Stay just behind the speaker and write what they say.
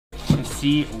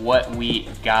see what we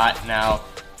got now.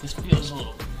 This feels a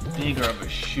little bigger of a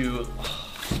shoe.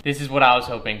 This is what I was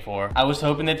hoping for. I was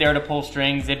hoping that they were to pull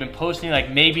strings. They've been posting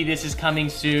like maybe this is coming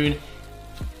soon.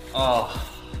 Oh,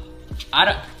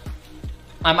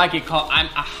 I might get caught.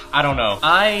 I don't know.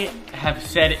 I have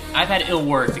said, I've had ill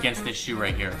words against this shoe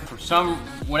right here. For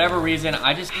whatever reason,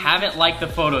 I just haven't liked the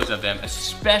photos of them,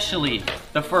 especially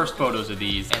the first photos of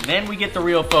these. And then we get the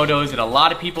real photos and a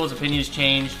lot of people's opinions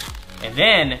changed. And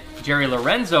then Jerry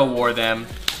Lorenzo wore them,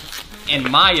 and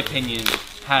my opinion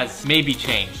has maybe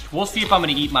changed. We'll see if I'm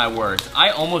gonna eat my words. I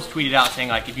almost tweeted out saying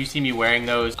like, if you see me wearing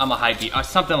those, I'm a hype or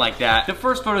something like that. The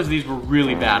first photos of these were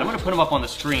really bad. I'm gonna put them up on the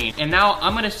screen. And now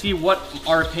I'm gonna see what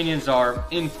our opinions are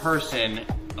in person.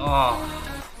 Oh.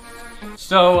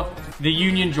 So, the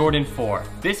Union Jordan 4.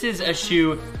 This is a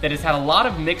shoe that has had a lot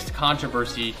of mixed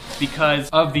controversy because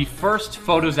of the first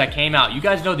photos that came out. You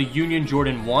guys know the Union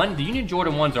Jordan 1? The Union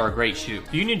Jordan 1s are a great shoe.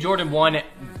 The Union Jordan 1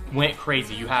 went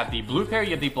crazy. You have the blue pair,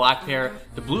 you have the black pair.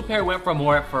 The blue pair went for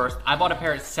more at first. I bought a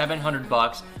pair at 700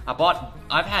 bucks.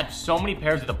 I've had so many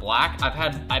pairs of the black.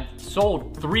 I've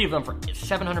sold 3 of them for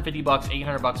 750 bucks,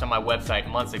 800 bucks on my website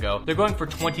months ago. They're going for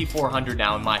 2,400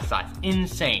 now in my size.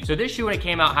 Insane. So this shoe when it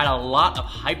came out had a lot of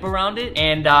hype around it,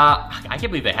 and I can't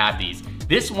believe they have these.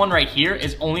 This one right here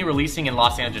is only releasing in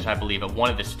Los Angeles, I believe, at one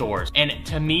of the stores. And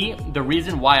to me, the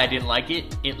reason why I didn't like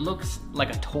it, it looks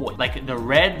like a toy. Like the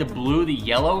red, the blue, the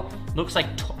yellow, looks like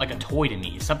a toy to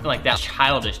me. Something like that,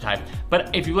 childish type.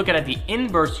 But if you look at it, the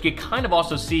inverse, you can kind of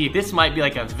also see this might be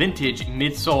like a vintage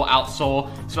midsole, outsole.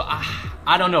 So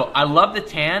I don't know. I love the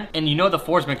tan, and you know the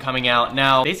 4's been coming out.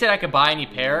 Now, they said I could buy any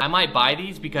pair. I might buy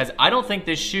these because I don't think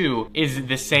this shoe is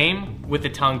the same with the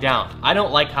tongue down. I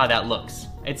don't like how that looks.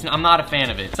 I'm not a fan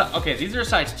of it. So, okay, these are a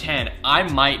size 10. I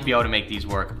might be able to make these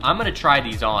work. I'm gonna try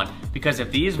these on because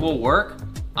if these will work,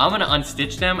 I'm gonna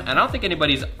unstitch them. And I don't think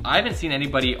I haven't seen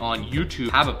anybody on YouTube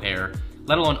have a pair,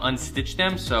 let alone unstitch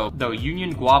them. So the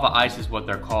Union Guava Ice is what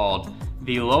they're called.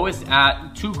 The lowest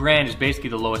at $2,000 is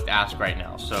basically the lowest ask right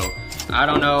now. So I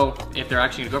don't know if they're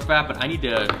actually gonna go for that, but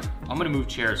I'm gonna move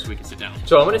chairs so we can sit down.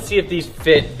 So I'm gonna see if these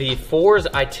fit. The 4s,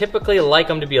 I typically like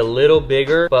them to be a little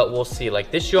bigger, but we'll see.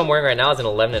 Like this shoe I'm wearing right now is an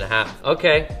 11.5.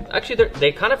 Okay, actually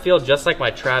they kind of feel just like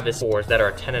my Travis 4s that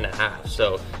are 10.5.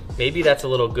 So maybe that's a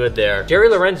little good there. Jerry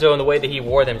Lorenzo and the way that he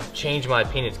wore them changed my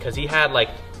opinions because he had like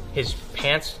his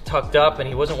pants tucked up and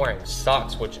he wasn't wearing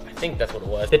socks, which I think that's what it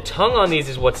was. The tongue on these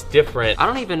is what's different. I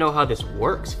don't even know how this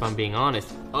works, if I'm being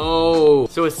honest. Oh,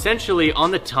 so essentially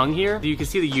on the tongue here, you can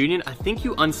see the Union. I think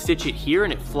you unstitch it here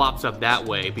and it flops up that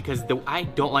way because I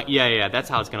don't like, yeah, that's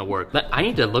how it's gonna work. But I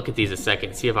need to look at these a second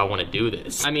and see if I wanna do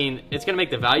this. I mean, it's gonna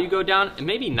make the value go down, and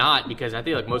maybe not because I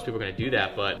feel like most people are gonna do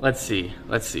that, but let's see.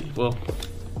 Well,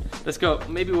 let's go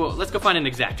find an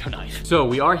X-Acto knife. So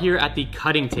we are here at the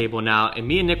cutting table now, and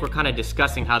me and Nick were kind of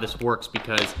discussing how this works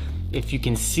because if you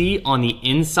can see on the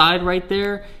inside right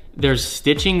there, there's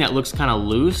stitching that looks kind of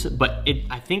loose, but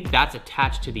I think that's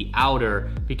attached to the outer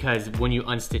because when you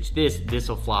unstitch this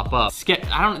will flop up.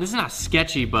 This is not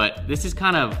sketchy, but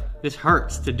this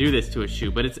hurts to do this to a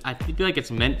shoe, but I feel like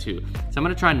it's meant to. So I'm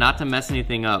gonna try not to mess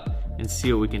anything up and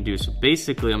see what we can do. So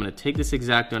basically, I'm gonna take this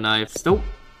X-Acto knife.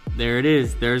 There it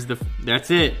is,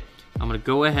 that's it. I'm gonna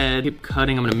go ahead, keep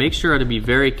cutting. I'm gonna make sure to be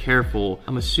very careful.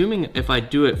 I'm assuming if I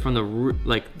do it from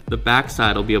the back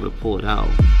side, I'll be able to pull it out.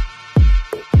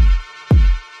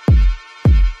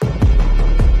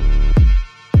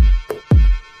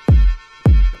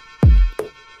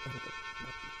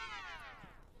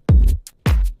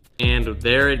 And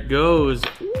there it goes.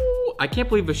 Ooh, I can't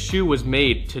believe a shoe was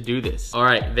made to do this. All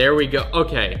right, there we go.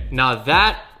 Okay, now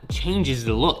that changes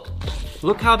the look.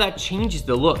 Look how that changes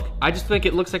the look. I just think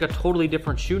it looks like a totally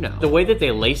different shoe now. The way that they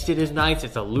laced it is nice.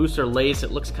 It's a looser lace. It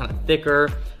looks kind of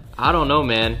thicker. I don't know,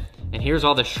 man. And here's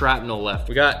all the shrapnel left.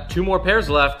 We got 2 more pairs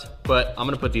left, but I'm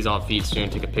gonna put these on feet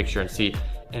soon, take a picture and see.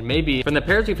 And maybe from the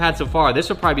pairs we've had so far, this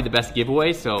will probably be the best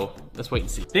giveaway, so let's wait and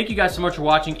see. Thank you guys so much for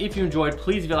watching. If you enjoyed,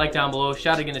 please leave a like down below.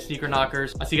 Shout out again to Sneaker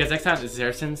Knockers. I'll see you guys next time. This is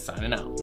Harrison signing out.